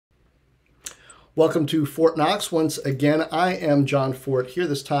Welcome to Fortt Knox. Once again, I am John Fortt, here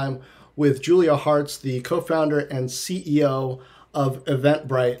this time with Julia Hartz, the co-founder and CEO of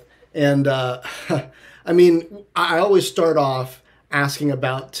Eventbrite. And I always start off asking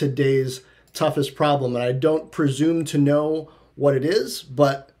about today's toughest problem, and I don't presume to know what it is,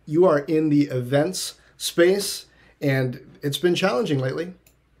 but you are in the events space, and it's been challenging lately.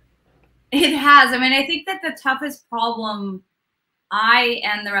 It has. I think that the toughest problem I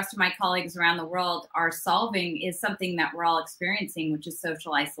and the rest of my colleagues around the world are solving is something that we're all experiencing, which is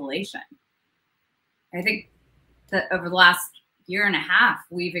social isolation. I think that over the last year and a half,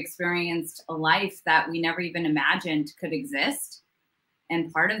 we've experienced a life that we never even imagined could exist.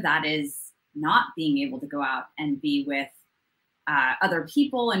 And part of that is not being able to go out and be with other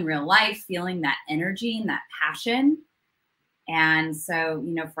people in real life, feeling that energy and that passion. And so,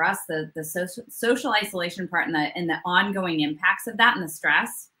 for us, the social isolation part and the ongoing impacts of that and the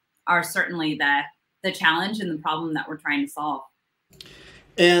stress are certainly the challenge and the problem that we're trying to solve.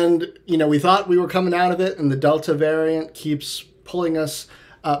 And, we thought we were coming out of it, and the Delta variant keeps pulling us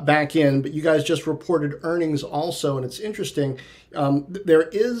back in. But you guys just reported earnings also, and it's interesting. There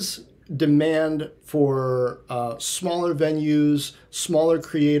is demand for smaller venues, smaller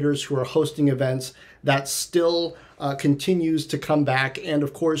creators who are hosting events that still continues to come back. And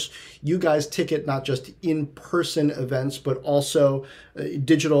of course, you guys ticket not just in-person events, but also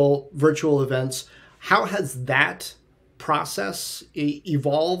digital virtual events. How has that process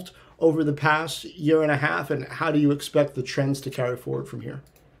evolved over the past year and a half, and how do you expect the trends to carry forward from here?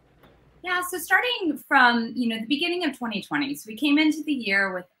 Yeah, so starting from the beginning of 2020, so we came into the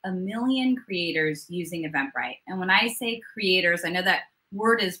year with 1 million creators using Eventbrite. And when I say creators, I know that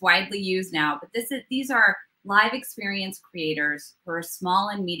word is widely used now, but these are live experience creators who are small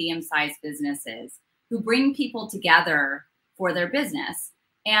and medium-sized businesses who bring people together for their business.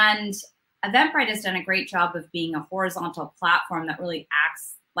 And Eventbrite has done a great job of being a horizontal platform that really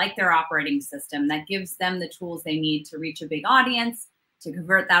acts like their operating system, that gives them the tools they need to reach a big audience, to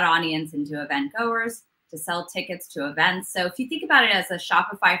convert that audience into event goers, to sell tickets to events. So if you think about it as a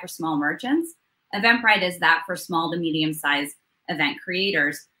Shopify for small merchants, Eventbrite is that for small to medium-sized event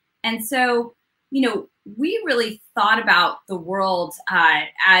creators. And so, we really thought about the world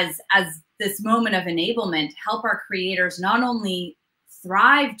as this moment of enablement to help our creators not only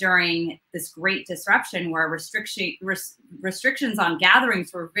thrive during this great disruption where restrictions on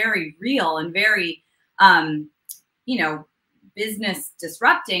gatherings were very real and very, business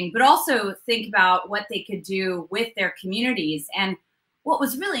disrupting, but also think about what they could do with their communities. And what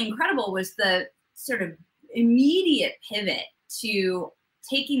was really incredible was the sort of immediate pivot to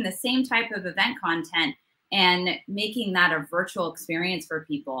taking the same type of event content and making that a virtual experience for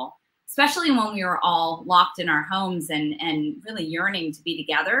people, especially when we were all locked in our homes and really yearning to be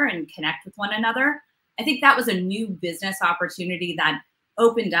together and connect with one another. I think that was a new business opportunity that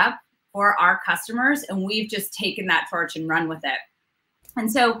opened up for our customers, and we've just taken that torch and run with it.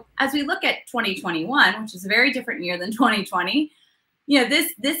 And so as we look at 2021, which is a very different year than 2020,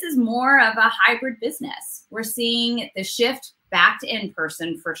 this is more of a hybrid business. We're seeing the shift back to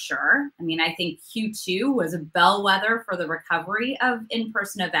in-person for sure. I think Q2 was a bellwether for the recovery of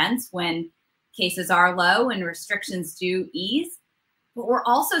in-person events when cases are low and restrictions do ease. But we're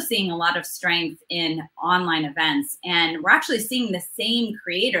also seeing a lot of strength in online events. And we're actually seeing the same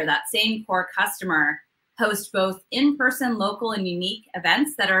creator, that same core customer, host both in-person, local, and unique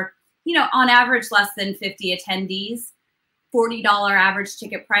events that are, on average less than 50 attendees, $40 average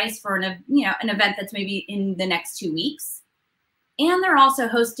ticket price for an event that's maybe in the next 2 weeks. And they're also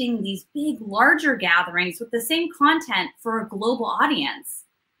hosting these big, larger gatherings with the same content for a global audience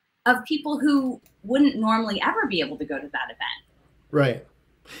of people who wouldn't normally ever be able to go to that event. Right.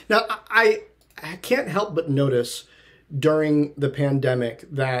 Now, I can't help but notice during the pandemic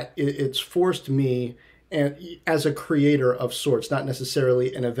that it's forced me, and as a creator of sorts, not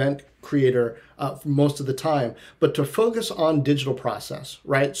necessarily an event creator for most of the time, but to focus on digital process,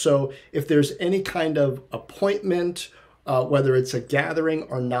 right? So if there's any kind of appointment, whether it's a gathering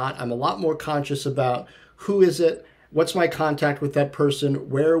or not, I'm a lot more conscious about who is it, what's my contact with that person,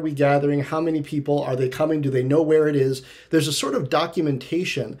 where are we gathering, how many people, are they coming, do they know where it is? There's a sort of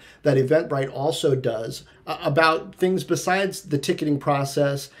documentation that Eventbrite also does about things besides the ticketing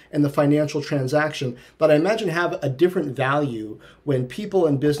process and the financial transaction, but I imagine have a different value when people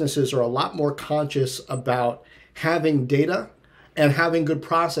and businesses are a lot more conscious about having data and having good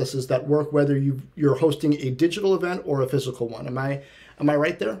processes that work, whether you're hosting a digital event or a physical one. Am I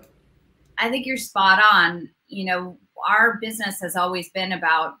right there? I think you're spot on. Our business has always been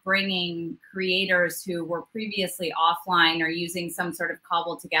about bringing creators who were previously offline or using some sort of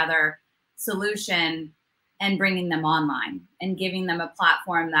cobbled together solution and bringing them online and giving them a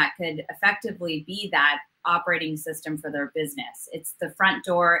platform that could effectively be that operating system for their business. It's the front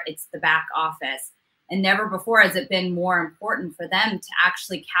door, it's the back office. And never before has it been more important for them to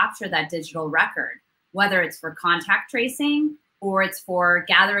actually capture that digital record, whether it's for contact tracing or it's for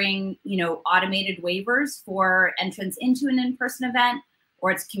gathering, automated waivers for entrance into an in-person event,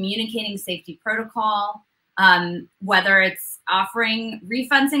 or it's communicating safety protocol, whether it's offering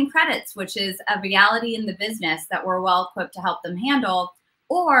refunds and credits, which is a reality in the business that we're well equipped to help them handle,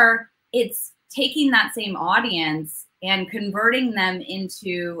 or it's taking that same audience and converting them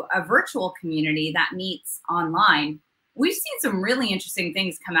into a virtual community that meets online. We've seen some really interesting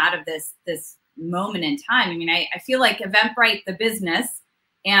things come out of this moment in time. I mean, I feel like Eventbrite, the business,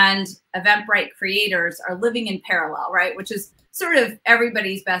 and Eventbrite creators are living in parallel, right? Which is sort of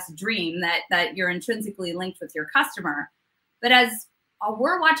everybody's best dream, that you're intrinsically linked with your customer. But as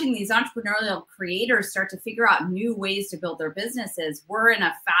we're watching these entrepreneurial creators start to figure out new ways to build their businesses, we're in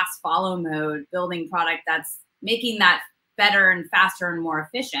a fast follow mode, building product that's making that better and faster and more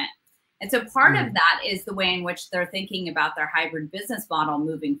efficient. And so part of that is the way in which they're thinking about their hybrid business model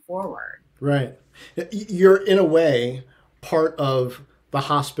moving forward. Right. You're, in a way, part of the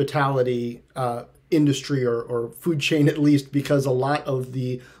hospitality industry or food chain, at least, because a lot of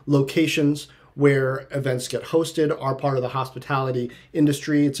the locations where events get hosted are part of the hospitality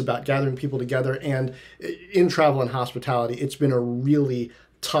industry. It's about gathering people together. And in travel and hospitality, it's been a really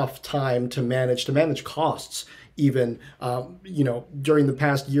tough time to manage costs, even during the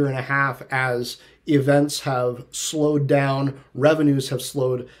past year and a half, as events have slowed down, revenues have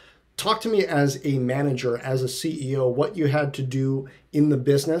slowed. Talk to me as a manager, as a CEO, what you had to do in the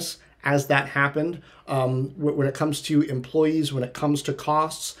business as that happened, when it comes to employees, when it comes to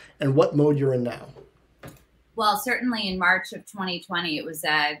costs, and what mode you're in now. Well, certainly in March of 2020, it was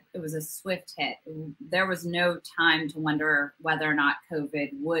a swift hit. There was no time to wonder whether or not COVID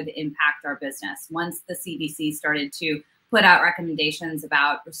would impact our business. Once the CDC started to put out recommendations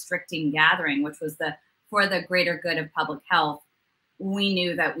about restricting gathering, which was for the greater good of public health, we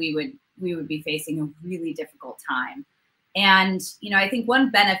knew that we would be facing a really difficult time. And, I think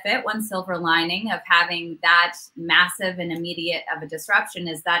one silver lining of having that massive and immediate of a disruption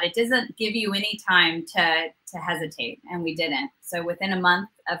is that it doesn't give you any time to hesitate. And we didn't. So within a month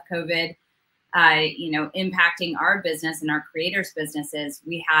of COVID, impacting our business and our creators' businesses,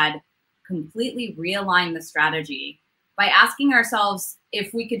 we had completely realigned the strategy by asking ourselves,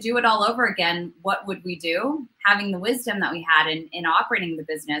 if we could do it all over again, what would we do? Having the wisdom that we had in operating the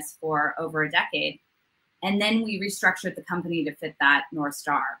business for over a decade. And then we restructured the company to fit that North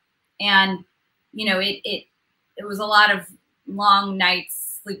Star. And, it was a lot of long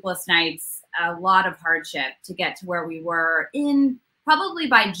nights, sleepless nights, a lot of hardship to get to where we were. Probably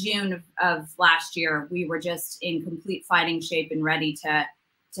by June of last year, we were just in complete fighting shape and ready to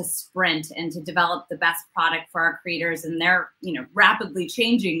sprint and to develop the best product for our creators and their, rapidly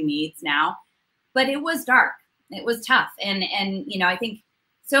changing needs now. But it was dark. It was tough. And I think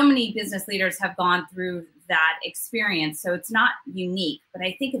so many business leaders have gone through that experience, so it's not unique. But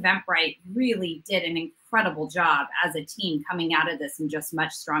I think Eventbrite really did an incredible job as a team coming out of this in just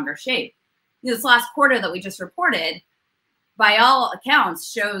much stronger shape. This last quarter that we just reported, by all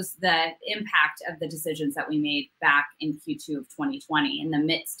accounts, shows the impact of the decisions that we made back in Q2 of 2020 in the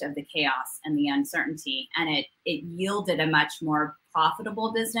midst of the chaos and the uncertainty. And it yielded a much more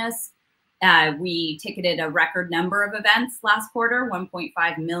profitable business. We ticketed a record number of events last quarter,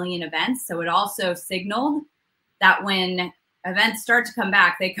 1.5 million events. So it also signaled that when events start to come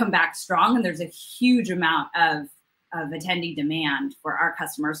back, they come back strong. And there's a huge amount of attendee demand for our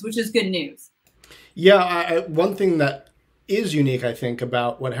customers, which is good news. Yeah, one thing that is unique, I think,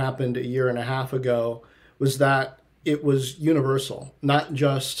 about what happened a year and a half ago was that it was universal, not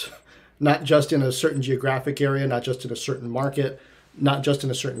just in a certain geographic area, not just in a certain market, not just in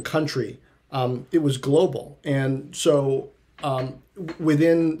a certain country. It was global. And so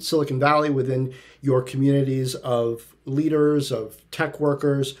within Silicon Valley, within your communities of leaders, of tech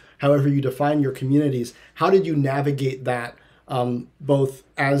workers, however you define your communities, how did you navigate that, both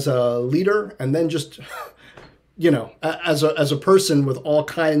as a leader and then just, as a person with all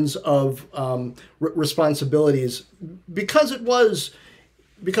kinds of responsibilities, because it was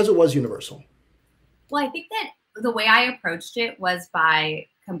universal? Well, I think that the way I approached it was by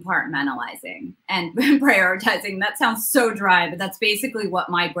compartmentalizing and prioritizing. That sounds so dry, but that's basically what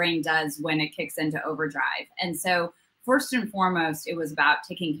my brain does when it kicks into overdrive. And so first and foremost, it was about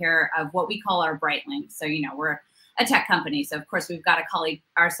taking care of what we call our brightlings. So, we're a tech company, so of course we've got to call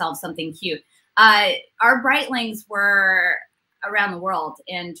ourselves something cute. Our brightlings were around the world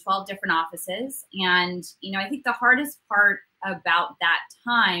in 12 different offices. And, I think the hardest part about that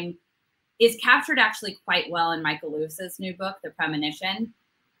time is captured actually quite well in Michael Lewis's new book, The Premonition,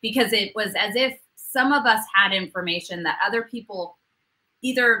 because it was as if some of us had information that other people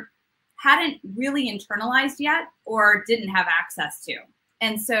either hadn't really internalized yet or didn't have access to.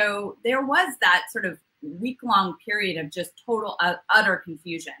 And so there was that sort of week-long period of just total utter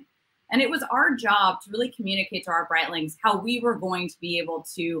confusion. And it was our job to really communicate to our Brightlings how we were going to be able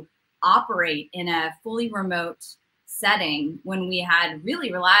to operate in a fully remote setting when we had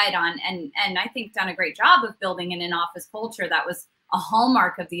really relied on and I think done a great job of building an in-office culture that was a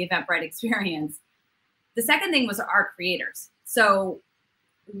hallmark of the Eventbrite experience. The second thing was our creators. So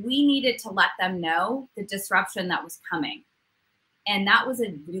we needed to let them know the disruption that was coming. And that was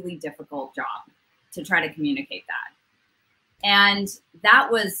a really difficult job to try to communicate that. And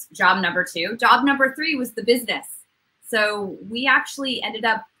that was job number 2. Job number 3 was the business. So we actually ended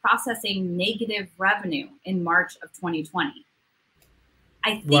up processing negative revenue in March of 2020.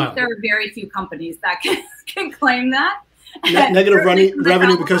 I think there are very few companies that can claim that. Negative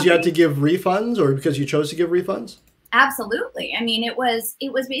revenue because you had to give refunds or because you chose to give refunds? Absolutely. I mean, it was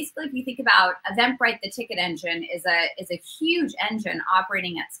basically, if you think about Eventbrite, the ticket engine is a huge engine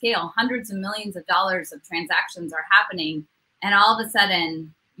operating at scale. Hundreds of millions of dollars of transactions are happening. And all of a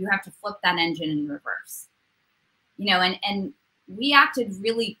sudden you have to flip that engine in reverse. And we acted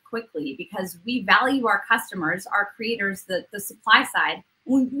really quickly because we value our customers, our creators, the supply side.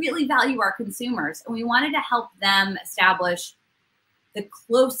 We really value our consumers, and we wanted to help them establish the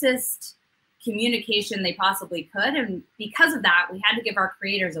closest communication they possibly could. And because of that, we had to give our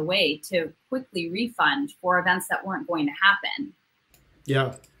creators a way to quickly refund for events that weren't going to happen.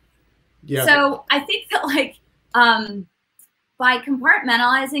 Yeah. Yeah. So I think that by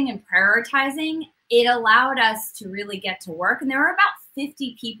compartmentalizing and prioritizing, it allowed us to really get to work. And there were about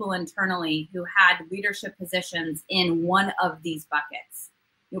 50 people internally who had leadership positions in one of these buckets.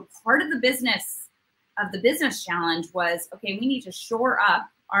 Part of the business challenge was, okay, we need to shore up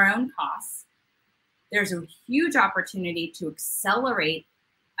our own costs. There's a huge opportunity to accelerate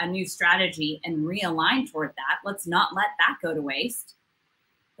a new strategy and realign toward that. Let's not let that go to waste.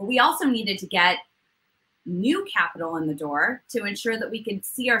 But we also needed to get new capital in the door to ensure that we could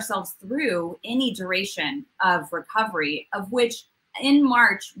see ourselves through any duration of recovery, of which in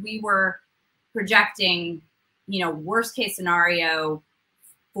March we were projecting, worst case scenario,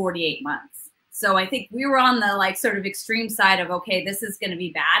 48 months. So I think we were on the sort of extreme side of, okay, this is going to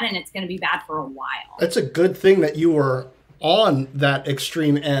be bad and it's going to be bad for a while. That's a good thing that you were on that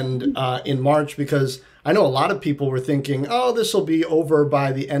extreme end in March, because I know a lot of people were thinking, oh, this will be over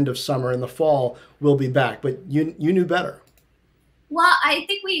by the end of summer. In the fall, we'll be back. But you knew better. Well, I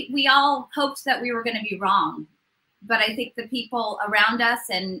think we all hoped that we were going to be wrong. But I think the people around us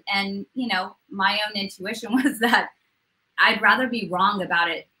and my own intuition was that I'd rather be wrong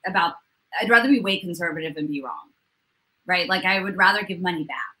I'd rather be way conservative and be wrong, right? Like I would rather give money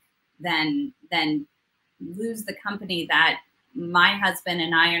back than lose the company that my husband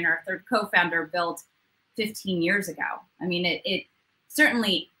and I and our third co-founder built 15 years ago. I mean, it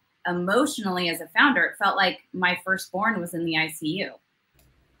certainly emotionally as a founder, it felt like my firstborn was in the ICU.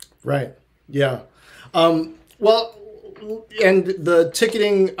 Right. Yeah. Well, and the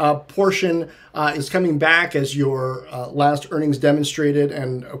ticketing portion is coming back as your last earnings demonstrated.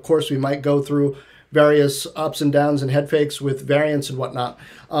 And of course, we might go through various ups and downs and head fakes with variants and whatnot.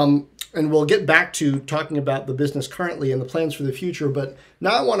 And we'll get back to talking about the business currently and the plans for the future. But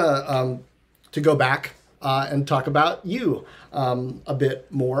now I want to go back and talk about you a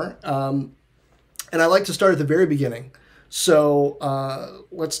bit more. And I like to start at the very beginning. So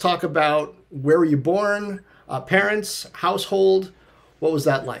let's talk about where were you born? Parents, household, what was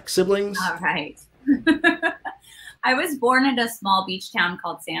that like? Siblings? All right. I was born in a small beach town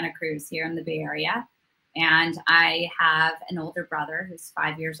called Santa Cruz here in the Bay Area. And I have an older brother who's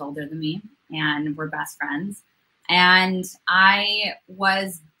 5 years older than me, and we're best friends. And I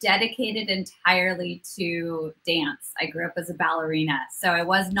was dedicated entirely to dance. I grew up as a ballerina. So I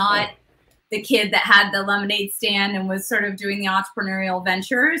was not the kid that had the lemonade stand and was sort of doing the entrepreneurial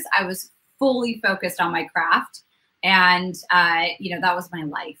ventures. I was fully focused on my craft. And, that was my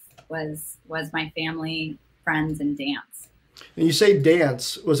life, was my family, friends, and dance. And you say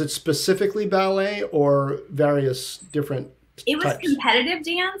dance, was it specifically ballet or various different It was types? Competitive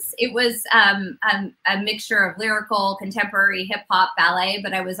dance. It was a mixture of lyrical, contemporary, hip hop, ballet,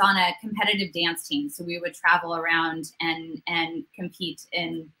 but I was on a competitive dance team. So we would travel around and compete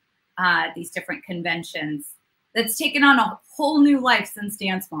in these different conventions. that's taken on a whole new life since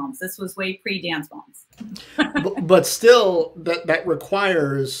Dance Moms. This was way pre-Dance Moms. But still, that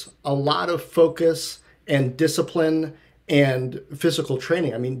requires a lot of focus and discipline and physical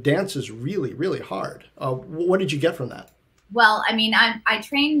training. I mean, dance is really, really hard. What did you get from that? Well, I mean, I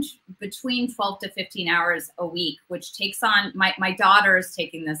trained between 12 to 15 hours a week, which takes on, my daughter is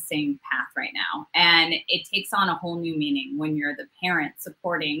taking the same path right now. And it takes on a whole new meaning when you're the parent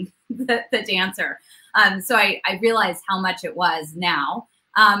supporting the dancer. So I realized how much it was now.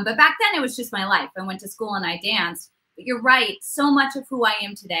 But back then it was just my life. I went to school and I danced. But you're right. So much of who I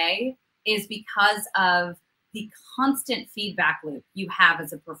am today is because of the constant feedback loop you have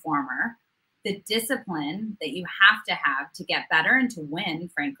as a performer, the discipline that you have to get better and to win,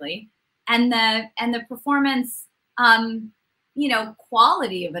 frankly, and the performance, you know,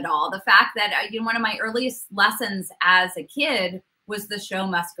 quality of it all. The fact that one of my earliest lessons as a kid was the show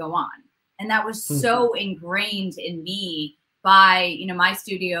must go on, and that was so ingrained in me by my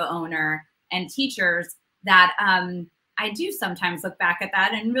studio owner and teachers that I do sometimes look back at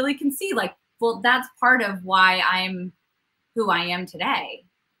that and really can see like, well, that's part of why I'm who I am today.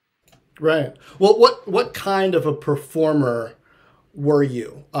 Right. Well, what kind of a performer were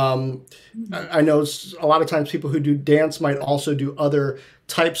you? I know a lot of times people who do dance might also do other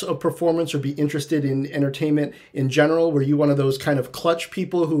types of performance or be interested in entertainment in general. Were you one of those kind of clutch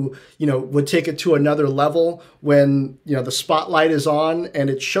people who, would take it to another level when, the spotlight is on and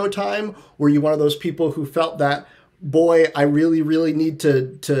it's showtime? Were you one of those people who felt that, boy, I really, really need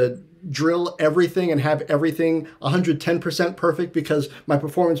to drill everything and have everything 110% perfect because my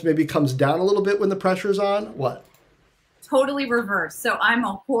performance maybe comes down a little bit when the pressure's on? What? Totally reverse. So I'm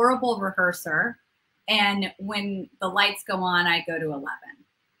a horrible rehearser. And when the lights go on, I go to 11.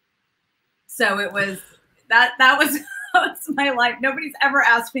 So it was, that was my life. Nobody's ever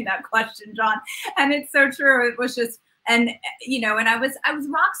asked me that question, John. And it's so true. It was just, and I was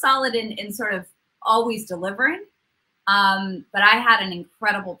rock solid in sort of always delivering. But I had an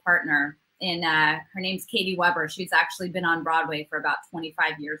incredible partner in, her name's Katie Weber. She's actually been on Broadway for about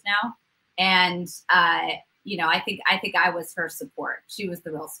 25 years now. And, I think I was her support. She was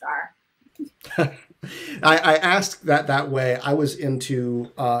the real star. I asked that way. I was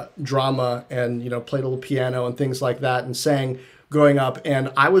into drama and, played a little piano and things like that and sang growing up.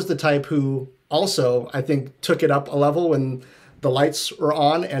 And I was the type who also, I think, took it up a level when the lights were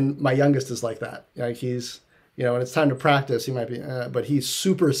on. And my youngest is like that. Like he's, when it's time to practice, he might be, but he's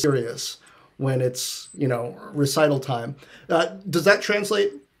super serious when it's, recital time. Does that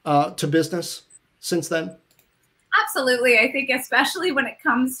translate to business since then? Absolutely. I think especially when it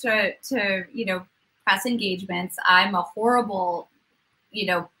comes to press engagements, I'm a horrible,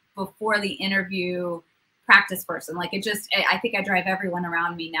 before the interview practice person. Like I think I drive everyone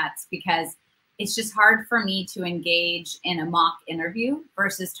around me nuts because it's just hard for me to engage in a mock interview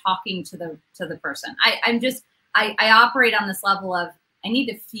versus talking to the person. I operate on this level of, I need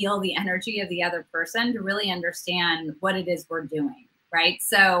to feel the energy of the other person to really understand what it is we're doing. Right.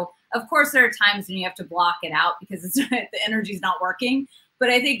 So of course there are times when you have to block it out because the energy's not working. But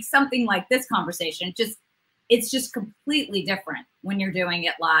I think something like this conversation, it's just completely different when you're doing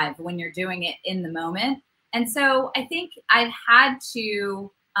it live, when you're doing it in the moment. And so I think I've had to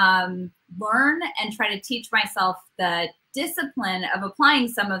learn and try to teach myself the discipline of applying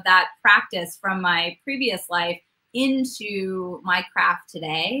some of that practice from my previous life into my craft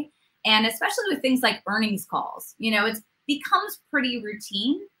today. And especially with things like earnings calls, it becomes pretty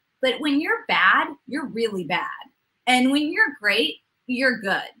routine. But when you're bad, you're really bad. And when you're great, you're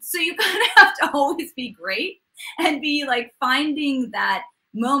good. So you kind of have to always be great and be like finding that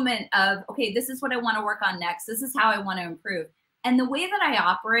moment of, okay, this is what I want to work on next. This is how I want to improve. And the way that I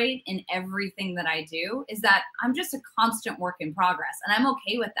operate in everything that I do is that I'm just a constant work in progress. And I'm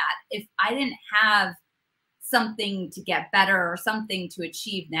okay with that. If I didn't have something to get better or something to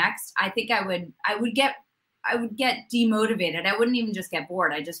achieve next, I think I would get demotivated. I wouldn't even just get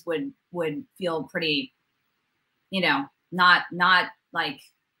bored. I just would feel pretty, not alive,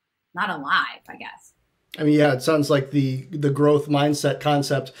 I guess. I mean, yeah, it sounds like the growth mindset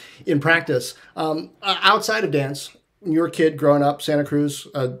concept in practice. Outside of dance, when you were a kid growing up, Santa Cruz,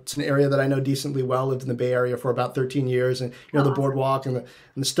 it's an area that I know decently well, lived in the Bay Area for about 13 years. And, the boardwalk and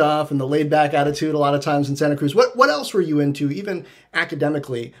the stuff and the laid back attitude a lot of times in Santa Cruz. What else were you into, even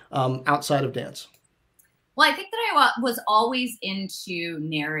academically, outside of dance? Well, I think that I was always into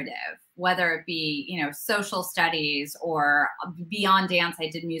narrative, whether it be, social studies or beyond dance. I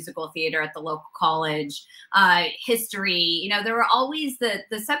did musical theater at the local college, history. There were always the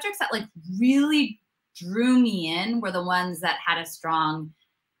subjects that like really drew me in were the ones that had a strong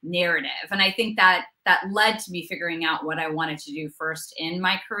narrative. And I think that that led to me figuring out what I wanted to do first in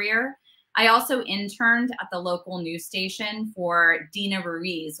my career. I also interned at the local news station for Dina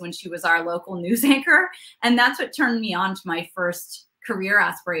Ruiz when she was our local news anchor. And that's what turned me on to my first career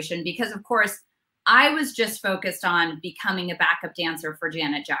aspiration, because of course, I was just focused on becoming a backup dancer for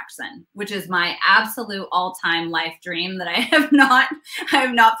Janet Jackson, which is my absolute all-time life dream that I have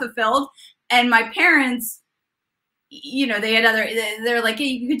not fulfilled. And my parents, you know, they're like, hey,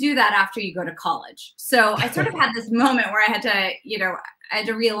 you could do that after you go to college. So I sort of had this moment where I had to, you know, I had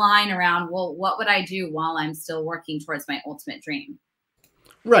to realign around, well, what would I do while I'm still working towards my ultimate dream?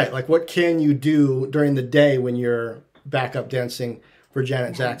 Right. Like, what can you do during the day when you're backup dancing for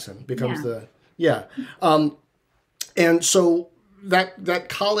Janet Jackson becomes the, and so that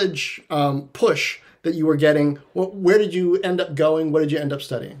college push that you were getting, where did you end up going? What did you end up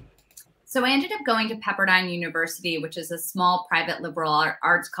studying? So I ended up going to Pepperdine University, which is a small private liberal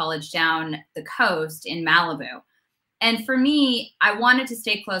arts college down the coast in Malibu. And for me, I wanted to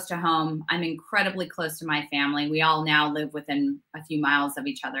stay close to home. I'm incredibly close to my family. We all now live within a few miles of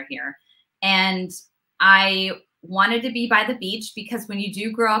each other here. And I wanted to be by the beach, because when you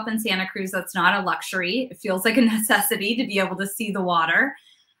do grow up in Santa Cruz, that's not a luxury. It feels like a necessity to be able to see the water.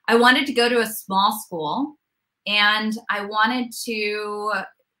 I wanted to go to a small school, and I wanted to,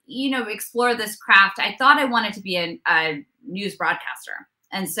 you know, explore this craft. I thought I wanted to be a news broadcaster.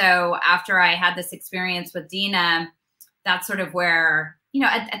 And so after I had this experience with Dina, that's sort of where, you know,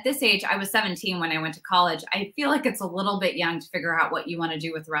 at this age, I was 17 when I went to college. I feel like it's a little bit young to figure out what you want to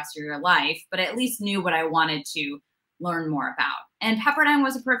do with the rest of your life, but at least knew what I wanted to learn more about. And Pepperdine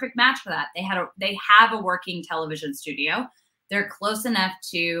was a perfect match for that. They have a working television studio. They're close enough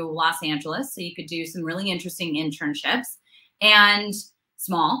to Los Angeles, so you could do some really interesting internships, and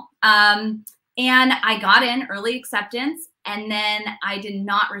small. And I got in early acceptance, and then I did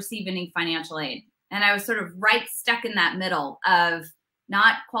not receive any financial aid. And I was sort of stuck in that middle of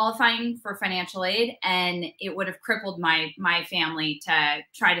not qualifying for financial aid, and it would have crippled my family to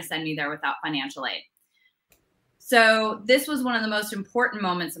try to send me there without financial aid. So this was one of the most important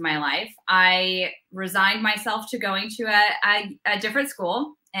moments of my life. I resigned myself to going to a different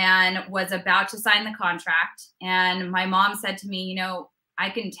school and was about to sign the contract. And my mom said to me, you know, I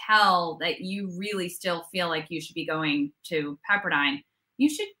can tell that you really still feel like you should be going to Pepperdine. You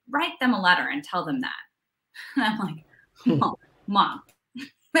should write them a letter and tell them that. And I'm like, Mom.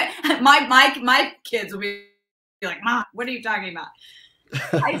 my kids will be like, Mom, what are you talking about?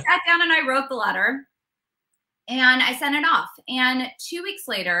 I sat down and I wrote the letter, and I sent it off. And 2 weeks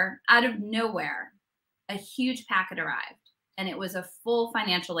later, out of nowhere, a huge packet arrived, and it was a full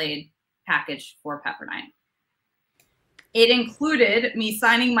financial aid package for Pepperdine. It included me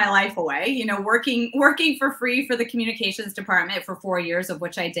signing my life away, you know, working for free for the communications department for 4 years, of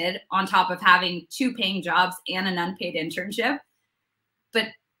which I did, on top of having 2 paying jobs and an unpaid internship. But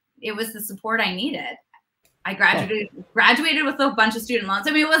it was the support I needed. I graduated with a bunch of student loans.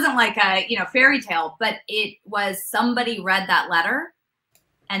 I mean, it wasn't like a, you know, fairy tale, but it was, somebody read that letter,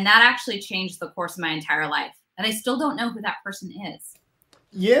 and that actually changed the course of my entire life. And I still don't know who that person is.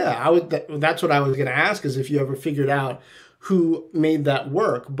 Yeah, that's what I was going to ask, is if you ever figured out who made that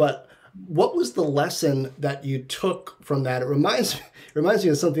work. But what was the lesson that you took from that? It reminds me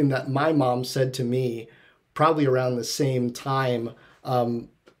of something that my mom said to me probably around the same time,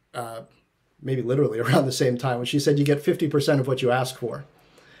 maybe literally around the same time, when she said you get 50% of what you ask for,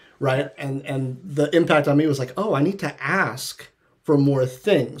 right? And the impact on me was like, oh, I need to ask for more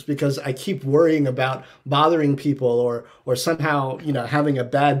things, because I keep worrying about bothering people or somehow, you know, having a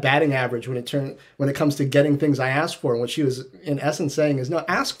bad batting average when it comes to getting things I ask for. And what she was in essence saying is, no,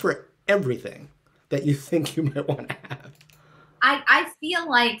 ask for everything that you think you might want to have. I feel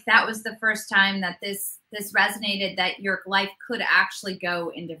like that was the first time that this resonated, that your life could actually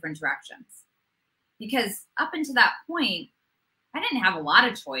go in different directions. Because up until that point, I didn't have a lot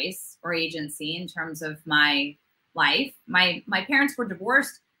of choice or agency in terms of my life. My parents were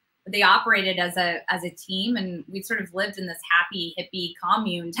divorced, but they operated as a team, and we sort of lived in this happy hippie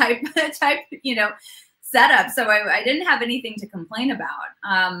commune type, you know, setup. So I didn't have anything to complain about.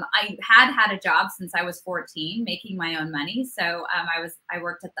 I had a job since I was 14, making my own money. So I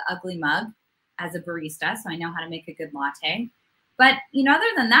worked at the Ugly Mug as a barista, so I know how to make a good latte. But, you know, other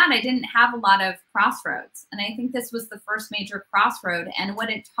than that, I didn't have a lot of crossroads. And I think this was the first major crossroad. And what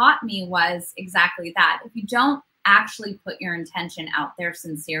it taught me was exactly that. If you don't actually put your intention out there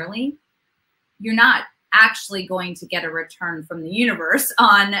sincerely, you're not actually going to get a return from the universe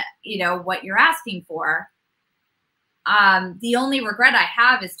on, you know, what you're asking for. The only regret I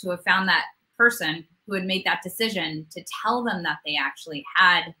have is to have found that person who had made that decision to tell them that they actually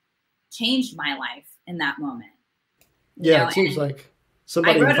had changed my life in that moment. Yeah, it seems like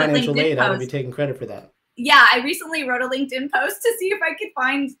somebody in financial aid ought to be taking credit for that. Yeah, I recently wrote a LinkedIn post to see if I could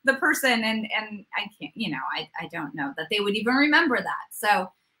find the person, and I can't, I don't know that they would even remember that.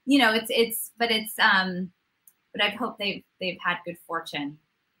 So, but I hope they've had good fortune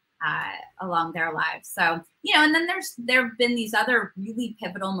along their lives. So, and then there have been these other really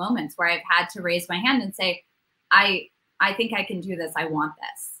pivotal moments where I've had to raise my hand and say, I think I can do this. I want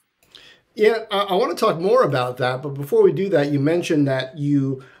this. Yeah, I want to talk more about that. But before we do that, you mentioned that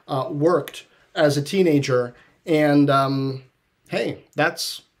you worked as a teenager, and hey,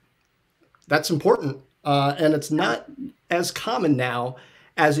 that's important, and it's not as common now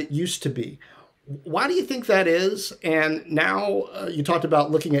as it used to be. Why do you think that is? And now you talked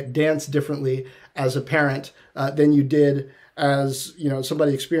about looking at dance differently as a parent than you did as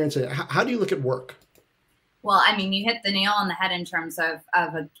somebody experiencing it. How do you look at work? Well, I mean, you hit the nail on the head in terms of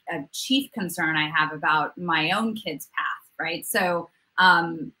a chief concern I have about my own kid's path, right? So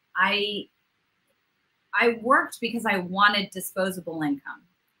I worked because I wanted disposable income.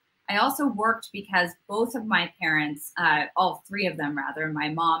 I also worked because both of my parents, all three of them rather, my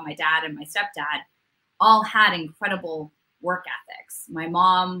mom, my dad, and my stepdad, all had incredible work ethics. My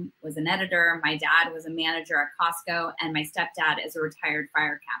mom was an editor, my dad was a manager at Costco, and my stepdad is a retired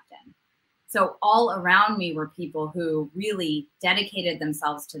fire captain. So all around me were people who really dedicated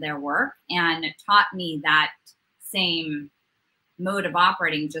themselves to their work and taught me that same mode of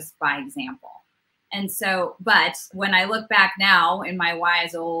operating just by example. And so, but when I look back now in my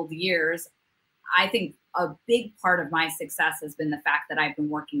wise old years, I think a big part of my success has been the fact that I've been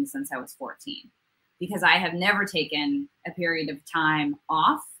working since I was 14, because I have never taken a period of time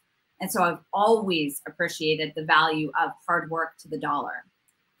off. And so I've always appreciated the value of hard work to the dollar.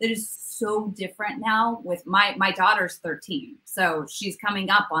 That is so different now with my daughter's 13. So she's coming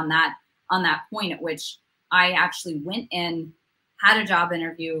up on that point at which I actually went in, had a job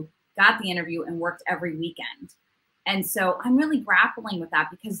interview, got the interview, and worked every weekend. And so I'm really grappling with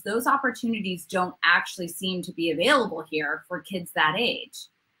that because those opportunities don't actually seem to be available here for kids that age.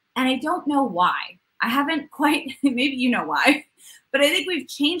 And I don't know why. I haven't quite, maybe you know why, but I think we've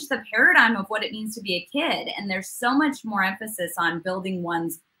changed the paradigm of what it means to be a kid. And there's so much more emphasis on building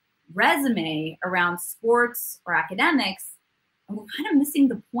one's resume around sports or academics. And we're kind of missing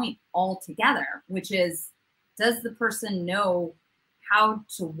the point altogether, which is, does the person know how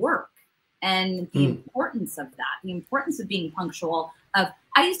to work and the importance of that, the importance of being punctual. I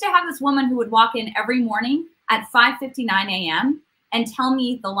used to have this woman who would walk in every morning at 5:59 a.m. and tell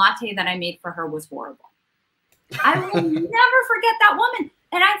me the latte that I made for her was horrible. I will never forget that woman.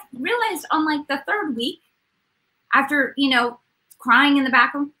 And I realized on like the third week, after, crying in the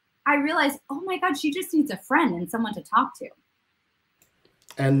back room, I realized, oh my God, she just needs a friend and someone to talk to.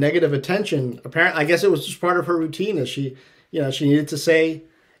 And negative attention, apparently, I guess it was just part of her routine as she needed to say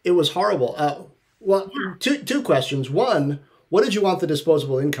it was horrible. Two questions. One, what did you want the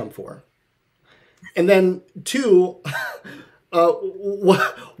disposable income for? And then two,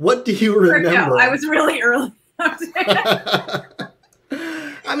 what do you remember? I was really early.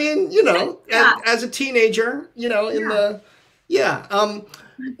 I mean, as a teenager,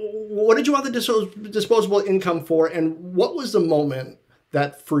 what did you want the disposable income for? And what was the moment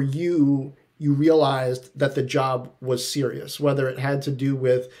that for you realized that the job was serious, whether it had to do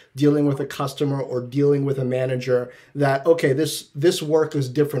with dealing with a customer or dealing with a manager, that, okay, this work is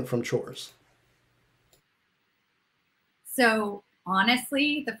different from chores? So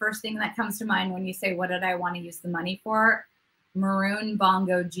honestly, the first thing that comes to mind when you say, what did I want to use the money for? Maroon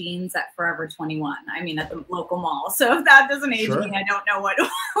bongo jeans at Forever 21. I mean, at the local mall. So if that doesn't age me, I don't know what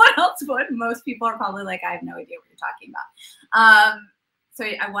else would. Most people are probably like, I have no idea what you're talking about. So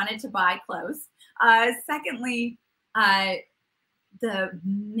I wanted to buy clothes. Secondly, the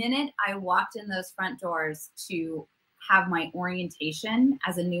minute I walked in those front doors to have my orientation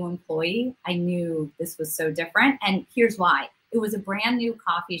as a new employee, I knew this was so different. And here's why. It was a brand new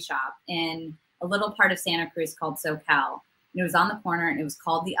coffee shop in a little part of Santa Cruz called SoCal. And it was on the corner and it was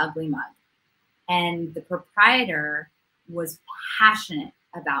called the Ugly Mug. And the proprietor was passionate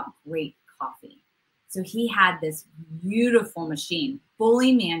about great coffee. So he had this beautiful machine,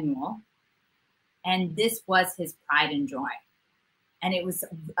 fully manual, and this was his pride and joy. And it was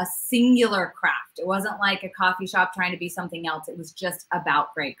a singular craft. It wasn't like a coffee shop trying to be something else. It was just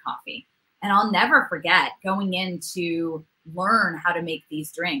about great coffee. And I'll never forget going in to learn how to make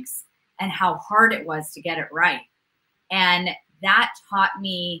these drinks and how hard it was to get it right. And that taught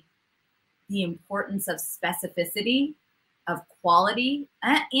me the importance of specificity, of quality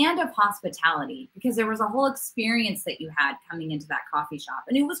and of hospitality, because there was a whole experience that you had coming into that coffee shop,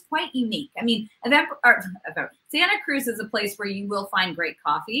 and it was quite unique. I mean, Santa Cruz is a place where you will find great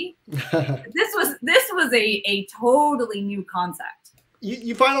coffee. This was a totally new concept.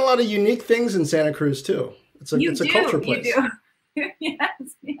 You find a lot of unique things in Santa Cruz too. It's a culture place. You do.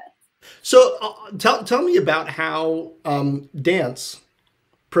 Yes, yes. So tell me about how dance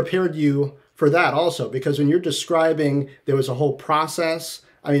prepared you for that also, because when you're describing there was a whole process,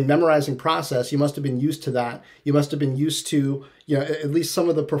 I mean, memorizing process, you must have been used to that. You must have been used to, at least some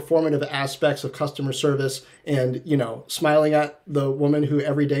of the performative aspects of customer service and, smiling at the woman who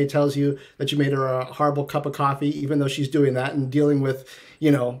every day tells you that you made her a horrible cup of coffee, even though she's doing that, and dealing with,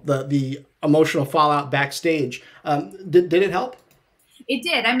 the emotional fallout backstage. Did it help? It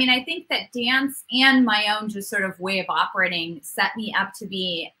did. I mean, I think that dance and my own just sort of way of operating set me up to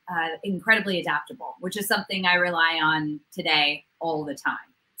be incredibly adaptable, which is something I rely on today all the time.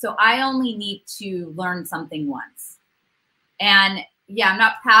 So I only need to learn something once. And yeah, I'm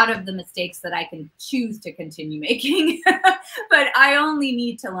not proud of the mistakes that I can choose to continue making, but I only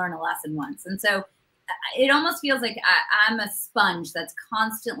need to learn a lesson once. And so it almost feels like I'm a sponge that's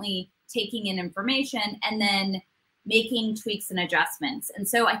constantly taking in information and then making tweaks and adjustments. And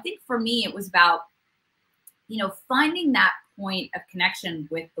so I think for me, it was about, finding that point of connection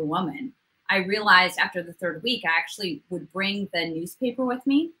with the woman. I realized after the third week, I actually would bring the newspaper with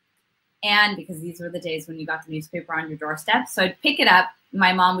me. And because these were the days when you got the newspaper on your doorstep. So I'd pick it up.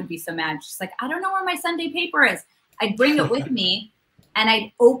 My mom would be so mad. She's like, I don't know where my Sunday paper is. I'd bring it with me and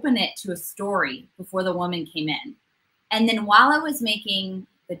I'd open it to a story before the woman came in. And then while I was making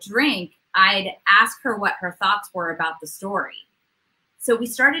the drink, I'd ask her what her thoughts were about the story. So we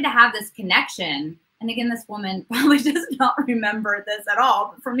started to have this connection. And again, this woman probably does not remember this at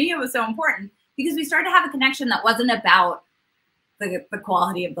all. But for me, it was so important because we started to have a connection that wasn't about the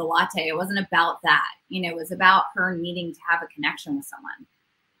quality of the latte. It wasn't about that. It was about her needing to have a connection with someone.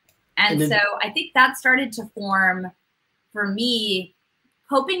 And so I think that started to form, for me,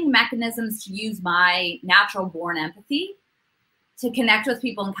 coping mechanisms to use my natural born empathy to connect with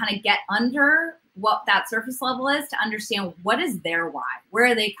people and kind of get under what that surface level is, to understand what is their why, where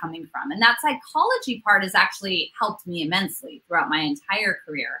are they coming from. And that psychology part has actually helped me immensely throughout my entire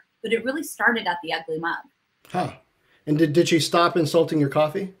career, but it really started at the ugly mug. Huh. And did she stop insulting your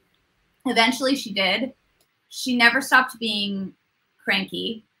coffee? Eventually she did. She never stopped being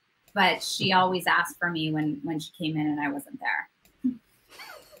cranky, but she always asked for me when she came in and I wasn't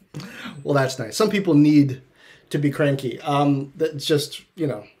there. Well, that's nice. Some people need to be cranky. That's just,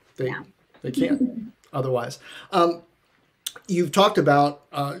 they can't otherwise. You've talked about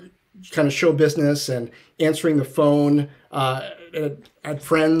kind of show business and answering the phone at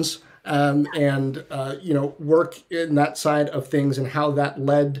friends and work in that side of things, and how that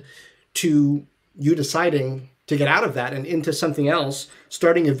led to you deciding to get out of that and into something else,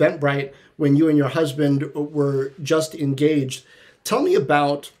 starting Eventbrite when you and your husband were just engaged. Tell me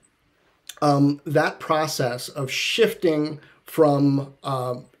about that process of shifting from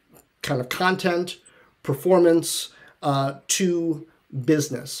kind of content, performance to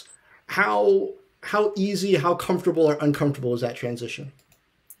business. How easy, how comfortable or uncomfortable is that transition?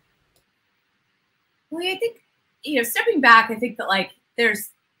 Well, I think, stepping back, I think that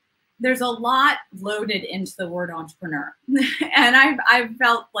there's a lot loaded into the word entrepreneur. And I've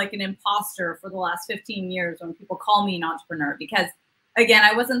felt like an imposter for the last 15 years when people call me an entrepreneur, because again,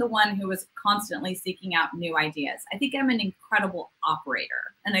 I wasn't the one who was constantly seeking out new ideas. I think I'm an incredible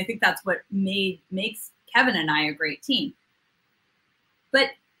operator. And I think that's what makes Kevin and I a great team.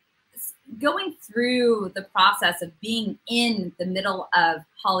 But going through the process of being in the middle of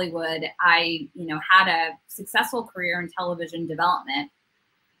Hollywood, I, had a successful career in television development,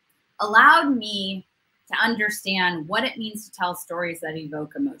 allowed me to understand what it means to tell stories that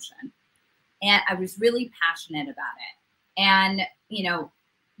evoke emotion. And I was really passionate about it. And,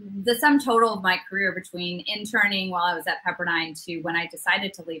 the sum total of my career between interning while I was at Pepperdine to when I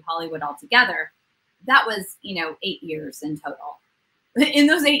decided to leave Hollywood altogether, that was, 8 years in total. In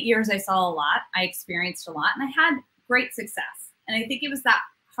those 8 years, I saw a lot, I experienced a lot, and I had great success. And I think it was that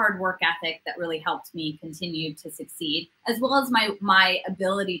hard work ethic that really helped me continue to succeed, as well as my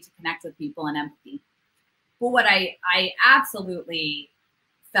ability to connect with people and empathy. But what I absolutely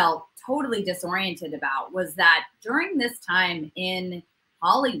felt totally disoriented about was that during this time in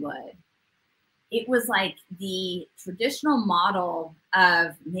Hollywood, it was like the traditional model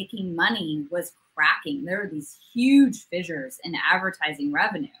of making money was cracking. There were these huge fissures in advertising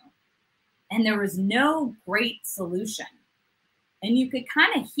revenue, and there was no great solution. And you could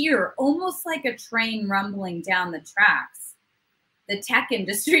kind of hear almost like a train rumbling down the tracks the tech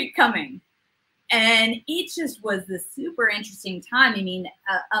industry coming. And it just was this super interesting time. I mean,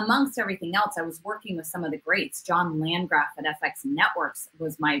 amongst everything else, I was working with some of the greats. John Landgraf at FX Networks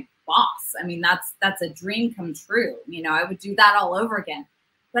was my boss. I mean, that's a dream come true. You know, I would do that all over again.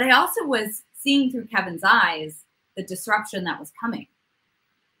 But I also was seeing through Kevin's eyes the disruption that was coming.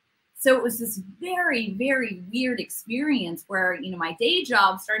 So it was this very, very weird experience where, you know, my day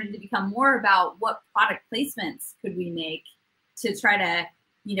job started to become more about what product placements could we make to try to,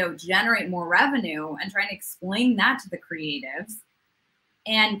 you know, generate more revenue, and trying to explain that to the creatives.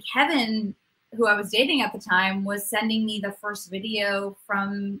 And Kevin, who I was dating at the time, was sending me the first video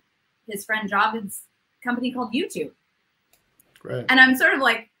from his friend Javid's company called YouTube. Right. And I'm sort of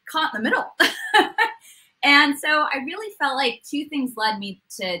like caught in the middle. And so I really felt like two things led me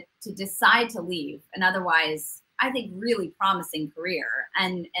to decide to leave an otherwise, I think, really promising career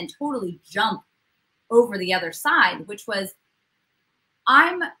and totally jump over the other side, which was,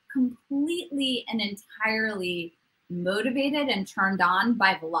 I'm completely and entirely motivated and turned on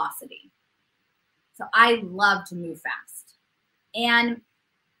by velocity. So I love to move fast. And,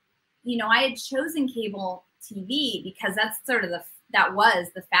 you know, I had chosen cable TV because that's sort of that was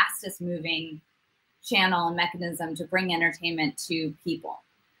the fastest moving channel and mechanism to bring entertainment to people.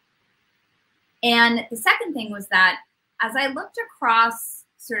 And the second thing was that as I looked across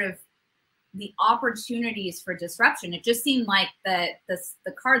sort of the opportunities for disruption, it just seemed like the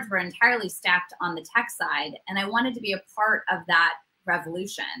cards were entirely stacked on the tech side. And I wanted to be a part of that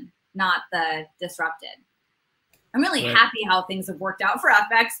revolution, not the disrupted. I'm really happy how things have worked out for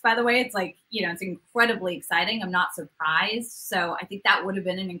FX, by the way. It's like, you know, it's incredibly exciting. I'm not surprised. So I think that would have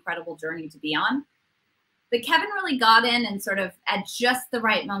been an incredible journey to be on. But Kevin really got in and sort of at just the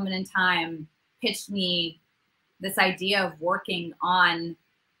right moment in time pitched me this idea of working on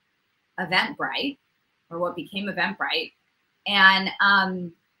Eventbrite, or what became Eventbrite. And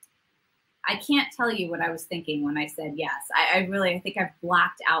I can't tell you what I was thinking when I said yes. I think I've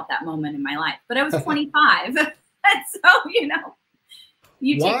blacked out that moment in my life. But I was 25. And so, you know,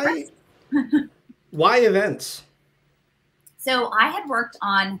 you take risks. Why events? So I had worked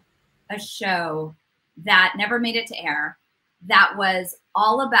on a show that never made it to air that was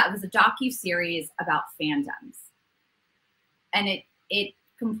all about, it was a docu-series about fandoms. And it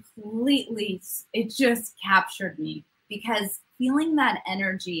completely, it just captured me, because feeling that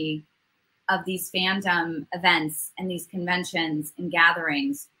energy of these fandom events and these conventions and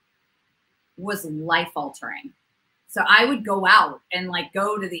gatherings was life altering. So I would go out and like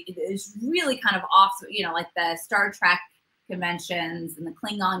go to it's really kind of off, you know, like the Star Trek conventions and the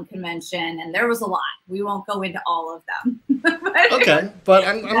Klingon convention, and there was a lot. We won't go into all of them. Okay, but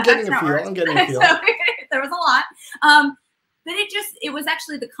I'm getting a feel. I'm getting a feel. So, there was a lot. But it was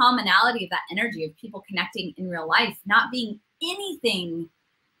actually the commonality of that energy of people connecting in real life, not being anything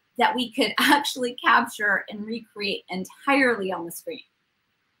that we could actually capture and recreate entirely on the screen,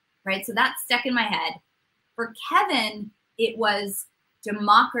 right? So that stuck in my head. For Kevin, it was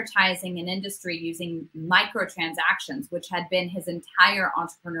democratizing an industry using microtransactions, which had been his entire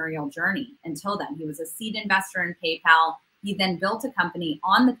entrepreneurial journey until then. He was a seed investor in PayPal. He then built a company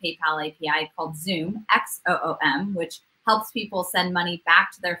on the PayPal API called Xoom, Xoom, which helps people send money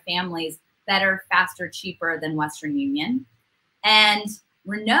back to their families better, faster, cheaper than Western Union. And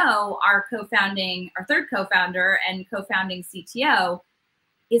Renaud, our third co-founder and co-founding CTO,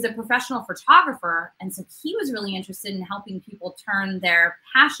 is a professional photographer. And so he was really interested in helping people turn their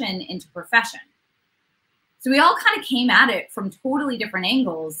passion into profession. So we all kind of came at it from totally different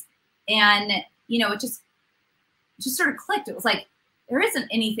angles. And, you know, it just sort of clicked. It was like, there isn't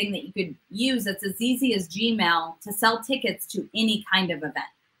anything that you could use that's as easy as Gmail to sell tickets to any kind of event.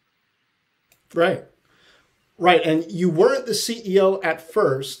 Right. Right. And you weren't the CEO at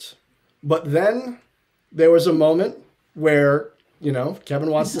first, but then there was a moment where, you know, Kevin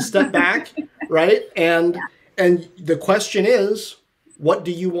wants to step back, right? And the question is, what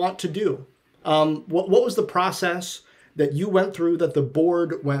do you want to do? What was the process that you went through, that the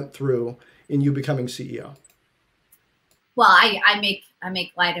board went through in you becoming CEO? Well, I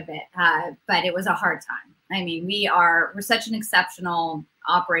make light of it, but it was a hard time. I mean, we're such an exceptional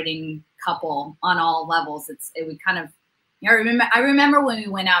operating couple on all levels. We kind of, you know, I remember when we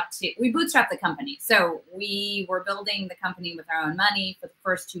bootstrapped the company. So we were building the company with our own money for the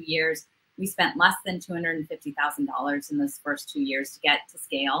first 2 years. We spent less than $250,000 in those first 2 years to get to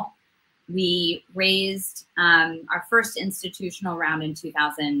scale. We raised our first institutional round in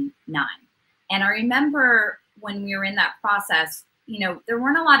 2009. And I remember when we were in that process, you know, there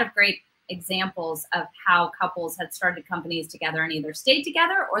weren't a lot of great examples of how couples had started companies together and either stayed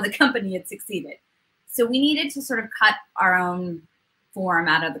together or the company had succeeded. So we needed to sort of cut our own form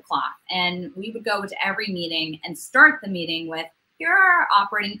out of the cloth. And we would go to every meeting and start the meeting with, here are our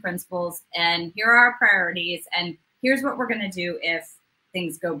operating principles and here are our priorities and here's what we're going to do if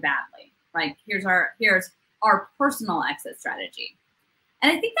things go badly. Like here's our personal exit strategy.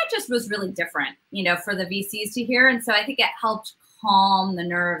 And I think that just was really different, you know, for the VCs to hear. And so I think it helped calm the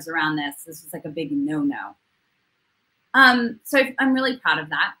nerves around this. This was like a big no-no. So I'm really proud of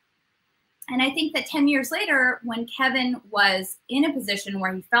that. And I think that 10 years later, when Kevin was in a position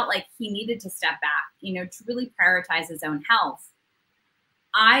where he felt like he needed to step back, you know, to really prioritize his own health,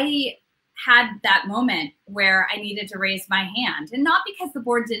 I had that moment where I needed to raise my hand. And not because the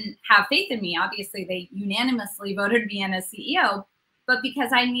board didn't have faith in me. Obviously, they unanimously voted me in as CEO, but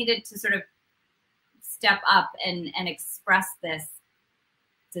because I needed to sort of step up and express this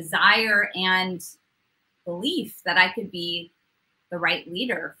desire and belief that I could be the right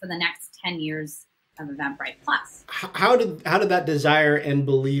leader for the next 10 years of Eventbrite Plus. How did that desire and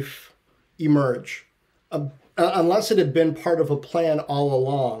belief emerge? Unless it had been part of a plan all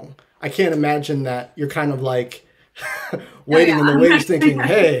along, I can't imagine that you're kind of like waiting in the wings thinking,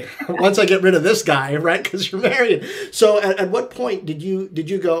 hey, once I get rid of this guy, right? Because you're married. So at what point did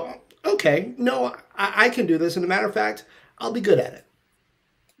you go, okay, no, I can do this. And as a matter of fact, I'll be good at it.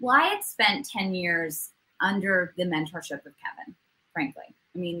 Well, I had spent 10 years under the mentorship of Kevin, frankly.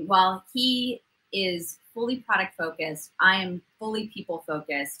 I mean, while he is fully product focused, I am fully people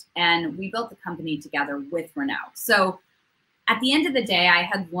focused, and we built the company together with Renault. So at the end of the day, I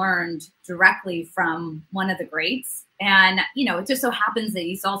had learned directly from one of the greats. And, you know, it just so happens that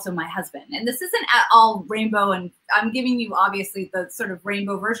he's also my husband. And this isn't at all rainbow. And I'm giving you, obviously, the sort of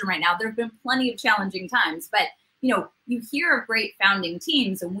rainbow version right now. There have been plenty of challenging times. But, you know, you hear of great founding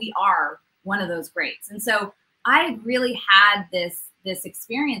teams, and we are one of those greats. And so I really had this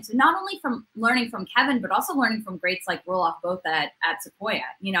experience, and not only from learning from Kevin, but also learning from greats like Roelof Botha at Sequoia.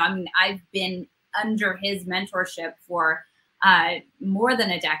 You know, I mean, I've been under his mentorship for more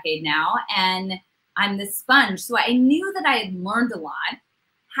than a decade now, and I'm this sponge. So I knew that I had learned a lot.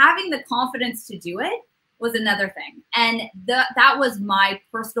 Having the confidence to do it was another thing. And that was my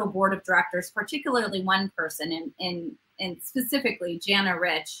personal board of directors, particularly one person, and specifically Jana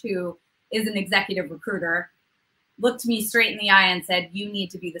Rich, who is an executive recruiter, looked me straight in the eye and said, you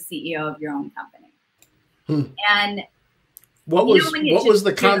need to be the CEO of your own company. And what was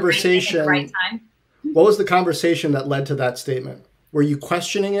the conversation? What was the conversation that led to that statement? Were you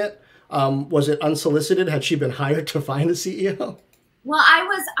questioning it? Was it unsolicited? Had she been hired to find a CEO? Well,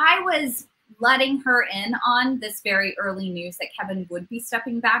 I was letting her in on this very early news that Kevin would be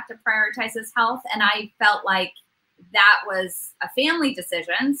stepping back to prioritize his health. And I felt like that was a family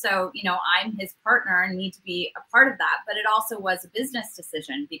decision. So, you know, I'm his partner and need to be a part of that. But it also was a business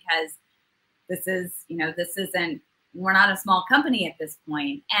decision because we're not a small company at this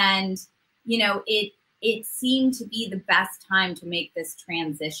point. And, you know, it seemed to be the best time to make this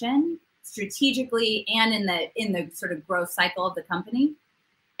transition strategically and in the sort of growth cycle of the company.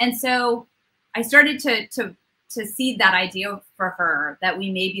 And so I started to seed that idea for her that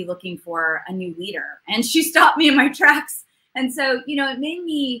we may be looking for a new leader. And she stopped me in my tracks. And so, you know, it made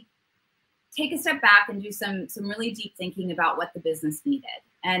me take a step back and do some really deep thinking about what the business needed,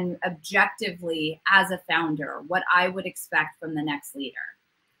 and objectively as a founder, what I would expect from the next leader.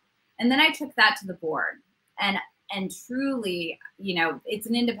 And then I took that to the board, and truly, you know, it's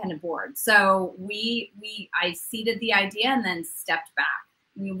an independent board. So I seeded the idea and then stepped back.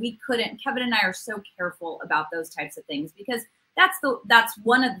 I mean, Kevin and I are so careful about those types of things because that's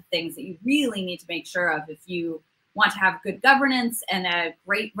one of the things that you really need to make sure of if you want to have good governance and a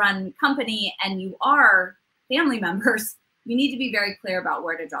great run company and you are family members. You need to be very clear about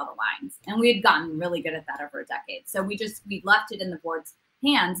where to draw the lines. And we had gotten really good at that over a decade. So we left it in the board's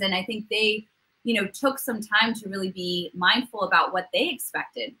hands. And I think they, you know, took some time to really be mindful about what they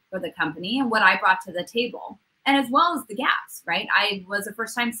expected for the company and what I brought to the table. And as well as the gaps, right? I was a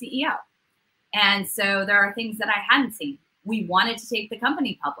first-time CEO. And so there are things that I hadn't seen. We wanted to take the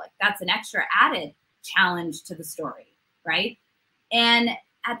company public. That's an extra added challenge to the story, right? And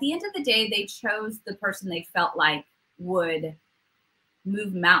at the end of the day, they chose the person they felt like would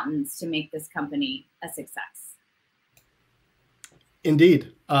move mountains to make this company a success.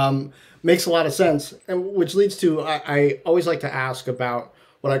 Indeed. Makes a lot of sense. And which leads to, I always like to ask about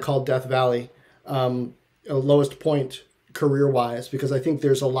what I call Death Valley. Lowest point career-wise, because I think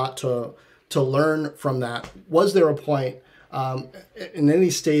there's a lot to learn from that. Was there a point in any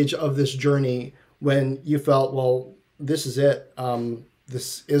stage of this journey when you felt, well, this is it,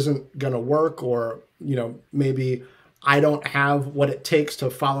 this isn't going to work, or, you know, maybe I don't have what it takes to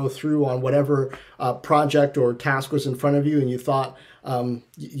follow through on whatever project or task was in front of you, and you thought,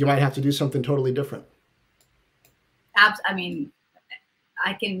 you might have to do something totally different. I mean,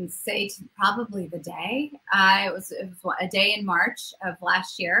 I can say probably the day. It was a day in March of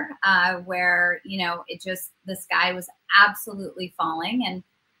last year where, you know, the sky was absolutely falling. And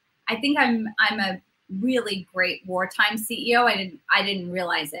I think I'm a really great wartime CEO. I didn't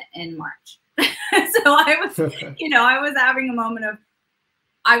realize it in March. So I was, you know, I was having a moment of,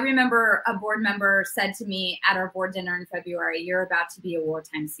 I remember a board member said to me at our board dinner in February, "You're about to be a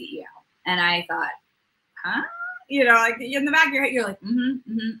wartime CEO." And I thought, huh? You know, like in the back of your head, you're like,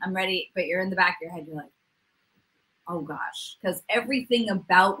 I'm ready. But you're in the back of your head, you're like, oh gosh, because everything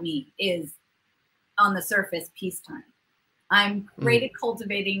about me is on the surface peacetime. I'm great at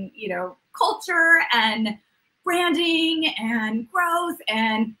cultivating, you know, culture and branding and growth,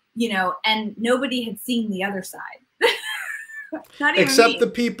 and, you know, and nobody had seen the other side. Not even Except me. the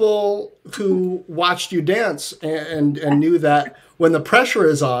people who watched you dance and knew that when the pressure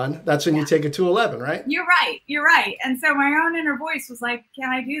is on, that's when you take it to 11, right? You're right. You're right. And so my own inner voice was like, can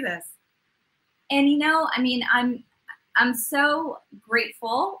I do this? And, you know, I mean, I'm so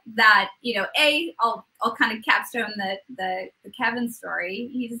grateful that, you know, I'll kind of capstone the Kevin story.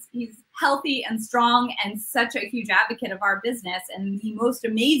 He's healthy and strong and such a huge advocate of our business, and the most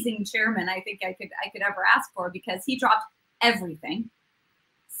amazing chairman I think I could ever ask for, because he dropped everything,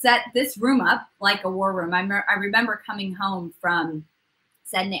 set this room up like a war room. I remember coming home from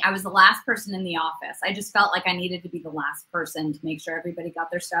Sydney. I was the last person in the office. I just felt like I needed to be the last person to make sure everybody got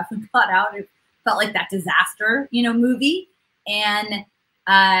their stuff and got out. It felt like that disaster, you know, movie. And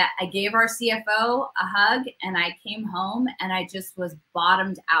I gave our CFO a hug, and I came home and I just was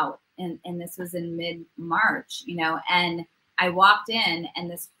bottomed out. And this was in mid-March, you know, and I walked in and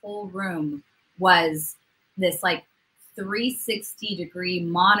this whole room was this like 360-degree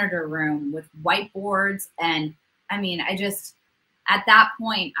monitor room with whiteboards. And I mean, at that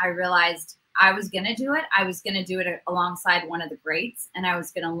point, I realized I was going to do it. I was going to do it alongside one of the greats, and I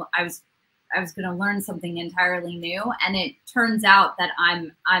was going to learn something entirely new. And it turns out that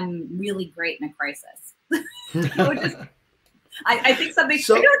I'm really great in a crisis. So I think something, I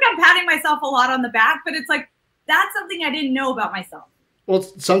feel like I'm patting myself a lot on the back, but it's like, that's something I didn't know about myself. Well,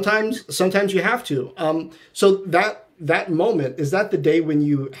 sometimes you have to. So that moment, is that the day when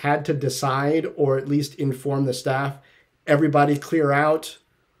you had to decide, or at least inform the staff, everybody clear out,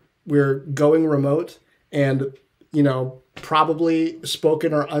 we're going remote? And, you know, probably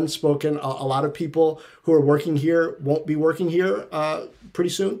spoken or unspoken, a lot of people who are working here won't be working here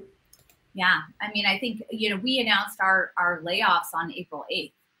pretty soon? Yeah. I mean, I think, you know, we announced our layoffs on April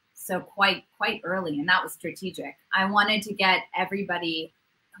 8th. So quite early, and that was strategic. I wanted to get everybody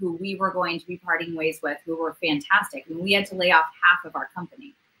who we were going to be parting ways with, who were fantastic. And we had to lay off half of our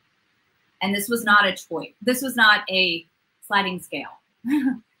company. And this was not a choice. This was not a sliding scale.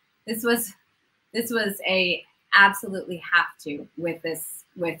 This was a absolutely have to with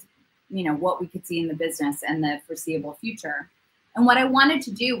you know, what we could see in the business and the foreseeable future. And what I wanted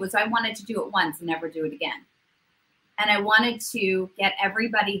to do was I wanted to do it once and never do it again. And I wanted to get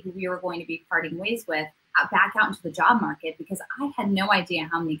everybody who we were going to be parting ways with back out into the job market, because I had no idea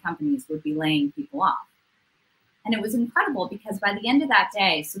how many companies would be laying people off. And it was incredible, because by the end of that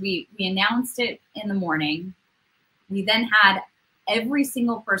day, so we announced it in the morning. We then had every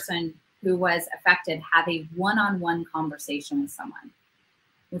single person who was affected have a one-on-one conversation with someone,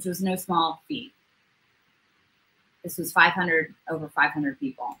 which was no small feat. This was over 500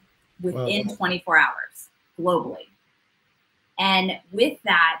 people within 24 hours globally. And with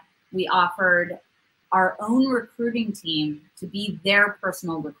that, we offered our own recruiting team to be their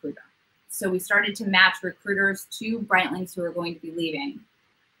personal recruiter. So we started to match recruiters to Brightlings who are going to be leaving.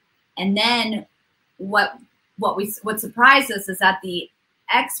 And then what surprised us is that the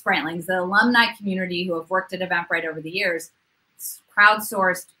ex-Brightlings, the alumni community who have worked at Eventbrite over the years,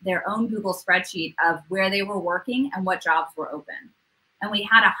 crowdsourced their own Google spreadsheet of where they were working and what jobs were open. And we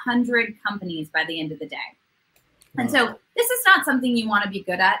had 100 companies by the end of the day. And so this is not something you want to be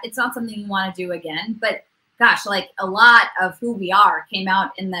good at. It's not something you want to do again. But gosh, like a lot of who we are came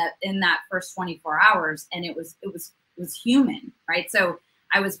out in that first 24 hours, and it was human, right? So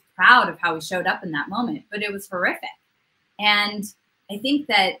I was proud of how we showed up in that moment, but it was horrific. And I think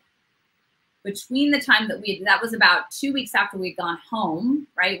that between the time that was about 2 weeks after we'd gone home,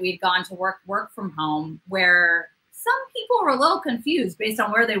 right? We'd gone to work from home, where some people were a little confused based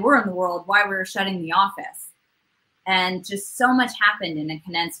on where they were in the world, why we were shutting the office. And just so much happened in a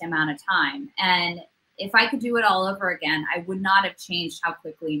condensed amount of time. And if I could do it all over again, I would not have changed how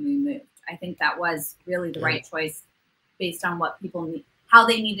quickly we moved. I think that was really the right choice based on what people need, how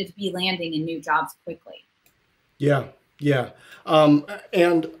they needed to be landing in new jobs quickly. Yeah. Yeah.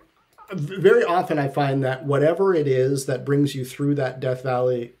 And very often I find that whatever it is that brings you through that Death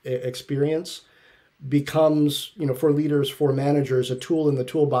Valley experience becomes, for leaders, for managers, a tool in the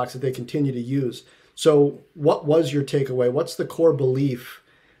toolbox that they continue to use. So what was your takeaway? What's the core belief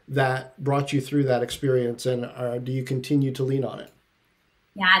that brought you through that experience, and do you continue to lean on it?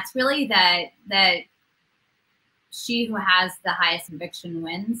 Yeah, it's really that she who has the highest conviction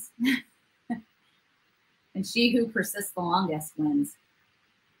wins, and she who persists the longest wins.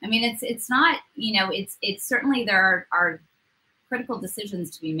 I mean, it's not, it's certainly there are critical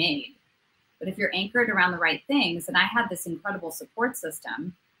decisions to be made, but if you're anchored around the right things, and I had this incredible support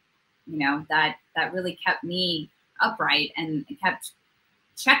system, that really kept me upright and kept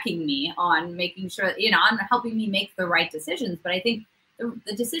checking me on making sure, on helping me make the right decisions. But I think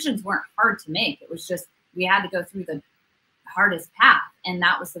the decisions weren't hard to make. It was just, we had to go through the hardest path, and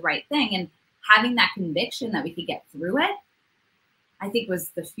that was the right thing. And having that conviction that we could get through it, I think was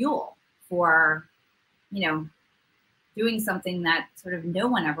the fuel for, doing something that sort of no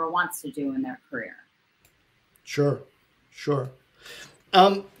one ever wants to do in their career. Sure.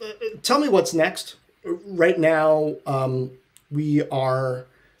 Tell me what's next. Right now, we are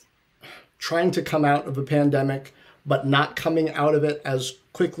trying to come out of a pandemic, but not coming out of it as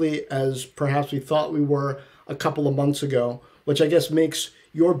quickly as perhaps we thought we were a couple of months ago, which I guess makes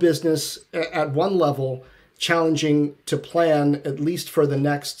your business at one level challenging to plan, at least for the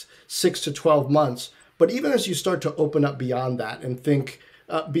next 6 to 12 months. But even as you start to open up beyond that and think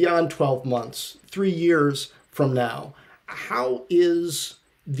beyond 12 months, 3 years from now, how is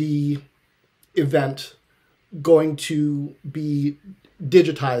the event going to be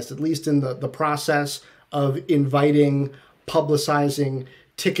digitized, at least in the process of inviting, publicizing,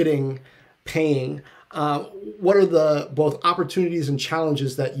 ticketing, paying? What are the both opportunities and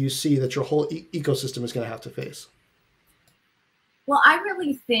challenges that you see that your whole ecosystem is going to have to face? Well, I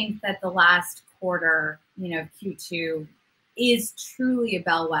really think that the last quarter, Q2, is truly a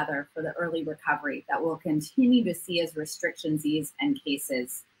bellwether for the early recovery that we'll continue to see as restrictions ease and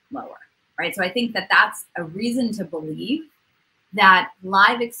cases lower, right? So I think that that's a reason to believe that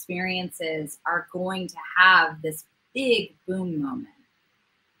live experiences are going to have this big boom moment.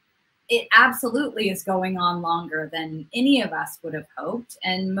 It absolutely is going on longer than any of us would have hoped.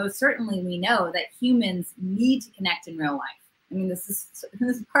 And most certainly we know that humans need to connect in real life. I mean, this is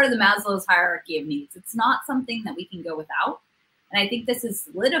part of the Maslow's hierarchy of needs. It's not something that we can go without. And I think this has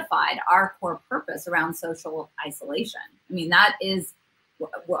solidified our core purpose around social isolation. I mean, that is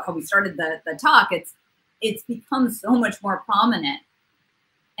how we started the talk. It's become so much more prominent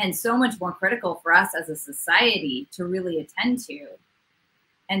and so much more critical for us as a society to really attend to.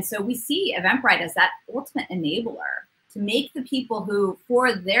 And so we see Eventbrite as that ultimate enabler to make the people who,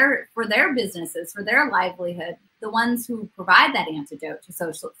 for their businesses, for their livelihood, the ones who provide that antidote to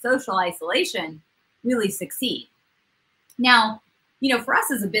social isolation, really succeed. Now, for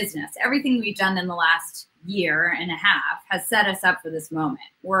us as a business, everything we've done in the last year and a half has set us up for this moment.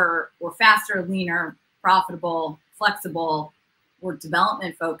 We're faster, leaner, profitable, flexible. We're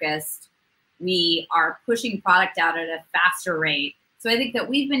development focused. We are pushing product out at a faster rate. So I think that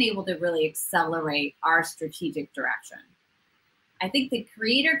we've been able to really accelerate our strategic direction. I think the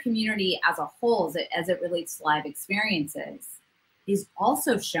creator community as a whole, as it relates to live experiences, is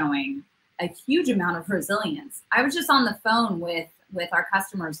also showing a huge amount of resilience. I was just on the phone with our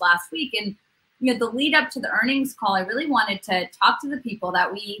customers last week, and the lead up to the earnings call, I really wanted to talk to the people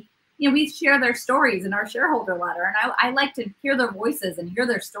that we share their stories in our shareholder letter, and I like to hear their voices and hear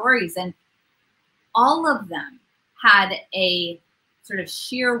their stories, and all of them had a sort of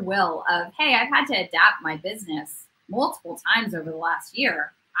sheer will of, hey, I've had to adapt my business multiple times over the last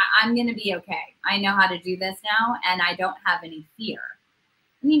year. I'm going to be okay. I know how to do this now, and I don't have any fear.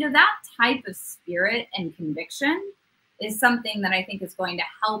 And, that type of spirit and conviction is something that I think is going to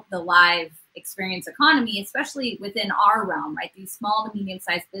help the live experience economy, especially within our realm, right? These small to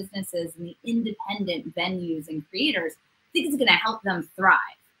medium-sized businesses and the independent venues and creators, I think it's going to help them thrive.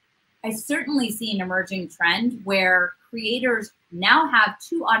 I certainly see an emerging trend where creators now have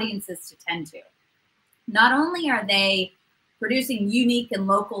two audiences to tend to. Not only are they producing unique and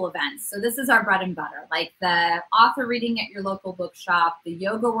local events, so this is our bread and butter, like the author reading at your local bookshop, the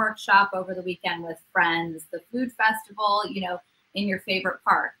yoga workshop over the weekend with friends, the food festival, in your favorite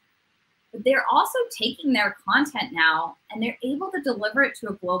park. But they're also taking their content now and they're able to deliver it to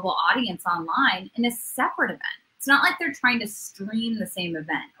a global audience online in a separate event. It's not like they're trying to stream the same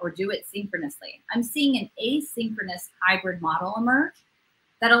event or do it synchronously. I'm seeing an asynchronous hybrid model emerge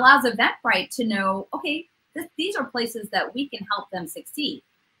that allows Eventbrite to know, okay, these are places that we can help them succeed.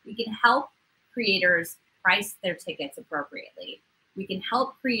 We can help creators price their tickets appropriately. We can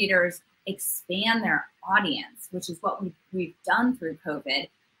help creators expand their audience, which is what we've done through COVID.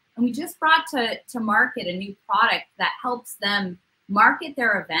 And we just brought to market a new product that helps them market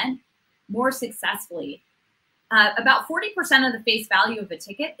their event more successfully. About 40% of the face value of a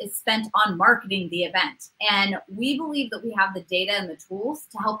ticket is spent on marketing the event. And we believe that we have the data and the tools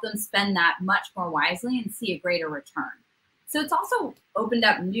to help them spend that much more wisely and see a greater return. So it's also opened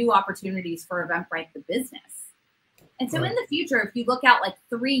up new opportunities for Eventbrite, the business. And so in the future, if you look out like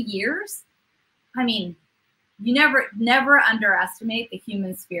 3 years, I mean, you never underestimate the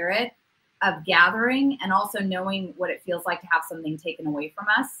human spirit of gathering and also knowing what it feels like to have something taken away from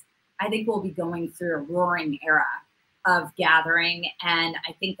us. I think we'll be going through a roaring era of gathering, and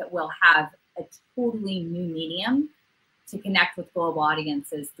I think that we'll have a totally new medium to connect with global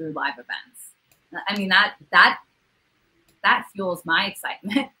audiences through live events. I mean, that fuels my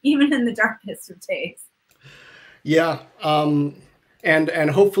excitement, even in the darkest of days. Yeah, and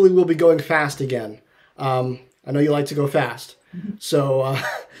hopefully we'll be going fast again. I know you like to go fast, so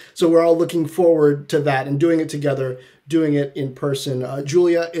we're all looking forward to that and doing it together, doing it in person.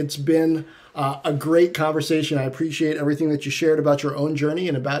 Julia, it's been a great conversation. I appreciate everything that you shared about your own journey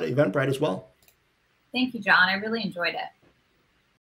and about Eventbrite as well. Thank you, John. I really enjoyed it.